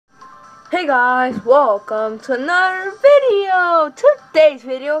Hey guys, welcome to another video. Today's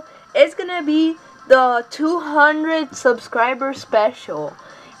video is gonna be the 200 subscriber special,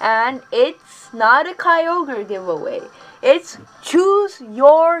 and it's not a Kyogre giveaway. It's choose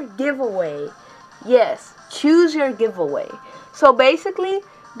your giveaway. Yes, choose your giveaway. So basically,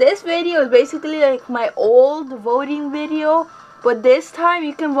 this video is basically like my old voting video, but this time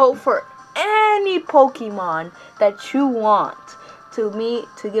you can vote for any Pokemon that you want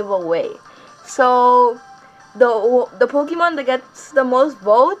to give away. So the Pokemon that gets the most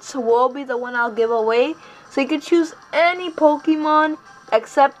votes will be the one I'll give away. So you can choose any Pokemon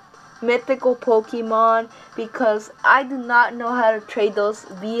except mythical Pokemon, because I do not know how to trade those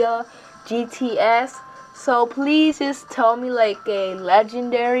via GTS. So please just tell me like a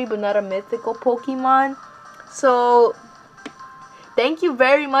legendary but not a mythical Pokemon. So thank you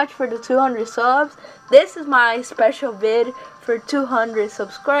very much for the 200 subs. This is my special vid for 200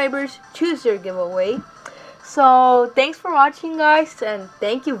 subscribers. Choose your giveaway. So thanks for watching guys, and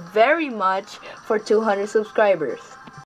thank you very much for 200 subscribers.